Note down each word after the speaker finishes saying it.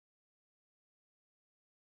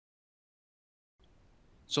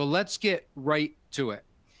So let's get right to it.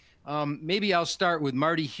 Maybe I'll start with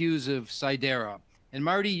Marty Hughes of Cidara. And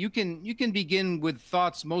Marty, you can begin with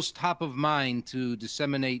thoughts most top of mind to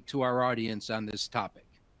disseminate to our audience on this topic.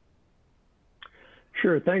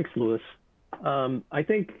 Sure, thanks, Louis. I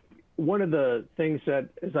think one of the things that,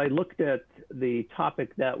 as I looked at the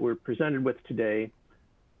topic that we're presented with today,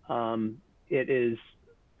 it is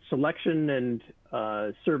selection and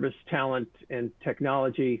service talent and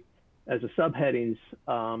technology as a subheadings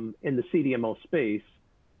in the CDMO space.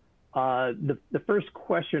 The first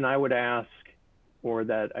question I would ask, or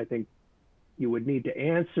that I think you would need to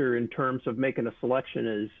answer in terms of making a selection,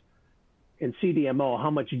 is in CDMO, how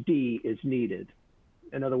much D is needed?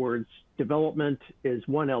 In other words, development is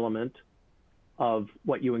one element of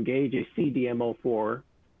what you engage a CDMO for,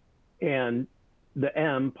 and the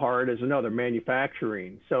M part is another,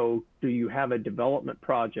 manufacturing. So do you have a development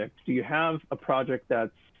project? Do you have a project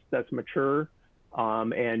that's mature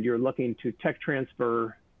and you're looking to tech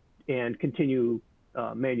transfer and continue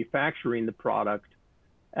manufacturing the product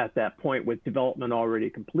at that point with development already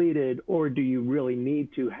completed? Or do you really need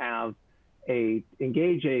to have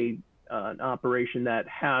engage an operation that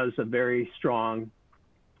has a very strong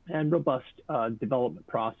and robust development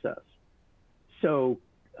process? So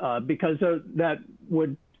because that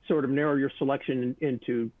would sort of narrow your selection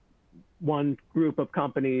into one group of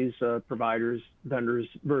companies, providers, vendors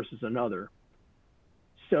versus another.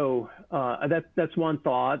 So that's one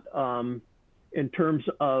thought. In terms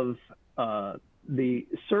of the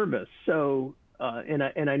service, so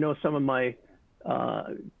and I know some of my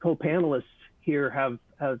co-panelists here have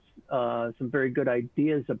some very good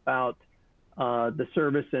ideas about the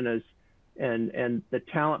service and the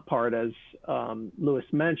talent part. As Louis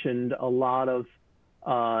mentioned, a lot of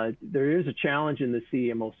there is a challenge in the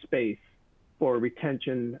CDMO space for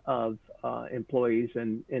retention of employees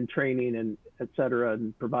and training and et cetera,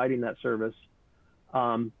 and providing that service.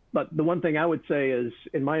 But the one thing I would say is,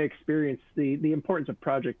 in my experience, the importance of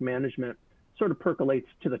project management sort of percolates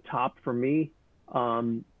to the top for me,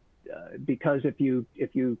 because if you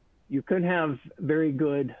could have very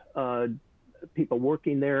good people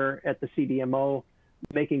working there at the CDMO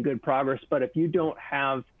making good progress, but if you don't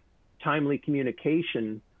have timely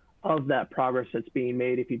communication of that progress that's being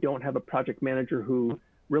made, if you don't have a project manager who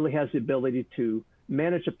really has the ability to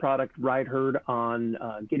manage the product, ride herd on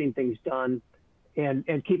getting things done, and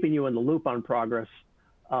keeping you in the loop on progress,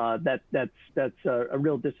 that's a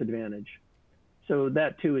real disadvantage. So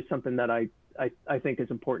that too is something that I think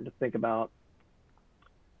is important to think about.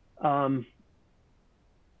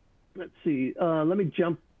 Let's see, let me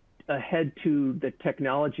jump ahead to the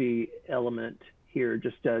technology element here,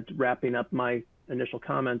 just wrapping up my initial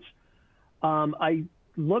comments. I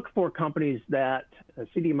look for companies that,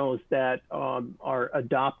 CDMOs that are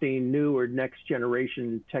adopting new or next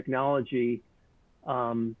generation technology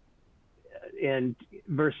and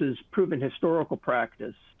versus proven historical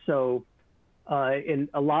practice. So in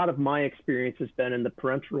a lot of my experience has been in the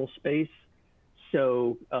parenteral space.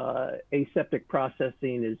 So aseptic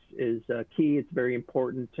processing is key. It's very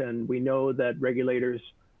important, and we know that regulators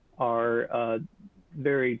are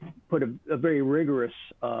put a very rigorous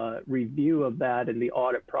review of that in the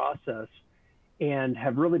audit process, and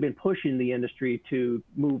have really been pushing the industry to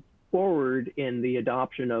move forward in the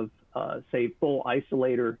adoption of say full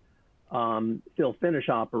isolator fill finish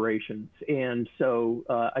operations. And so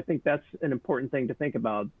I think that's an important thing to think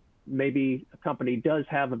about. Maybe a company does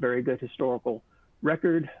have a very good historical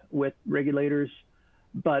record with regulators,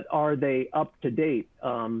 but are they up to date?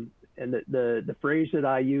 And the phrase that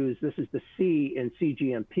I use, this is the C in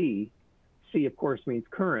CGMP. C, of course, means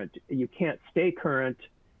current. You can't stay current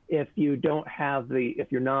if you don't have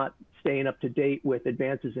if you're not staying up to date with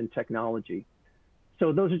advances in technology.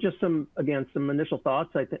 So those are just some initial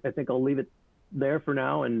thoughts. I think I'll leave it there for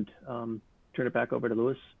now and turn it back over to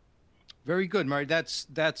Louis. Very good, Marty. That's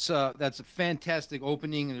a fantastic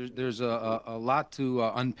opening. There's a lot to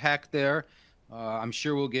unpack there. I'm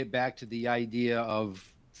sure we'll get back to the idea of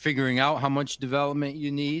figuring out how much development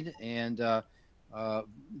you need, and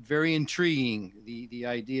very intriguing, the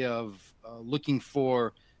idea of looking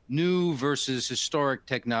for new versus historic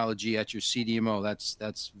technology at your CDMO.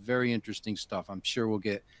 That's very interesting stuff. I'm sure we'll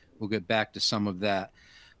get back to some of that.